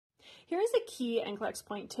Here's a key NCLEX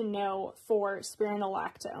point to know for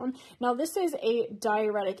spironolactone. Now, this is a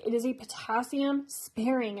diuretic. It is a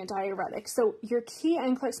potassium-sparing diuretic. So your key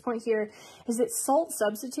NCLEX point here is that salt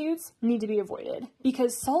substitutes need to be avoided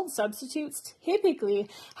because salt substitutes typically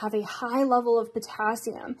have a high level of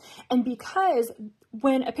potassium. And because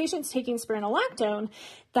when a patient's taking spironolactone,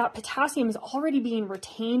 that potassium is already being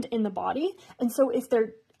retained in the body. And so if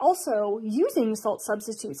they're also using salt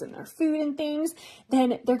substitutes in their food and things,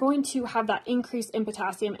 then they're going to have that increase in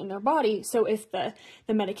potassium in their body. So if the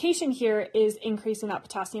medication here is increasing that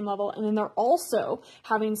potassium level, and then they're also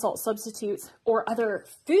having salt substitutes or other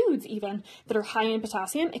foods even that are high in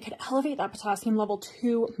potassium, it could elevate that potassium level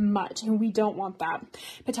too much, and we don't want that.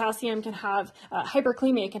 Potassium can have,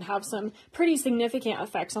 hyperkalemia can have some pretty significant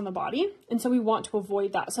effects on the body, and so we want to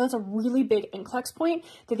avoid that. So that's a really big NCLEX point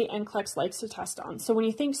that the NCLEX likes to test on. So when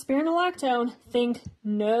you think spironolactone, think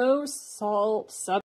no salt substitute.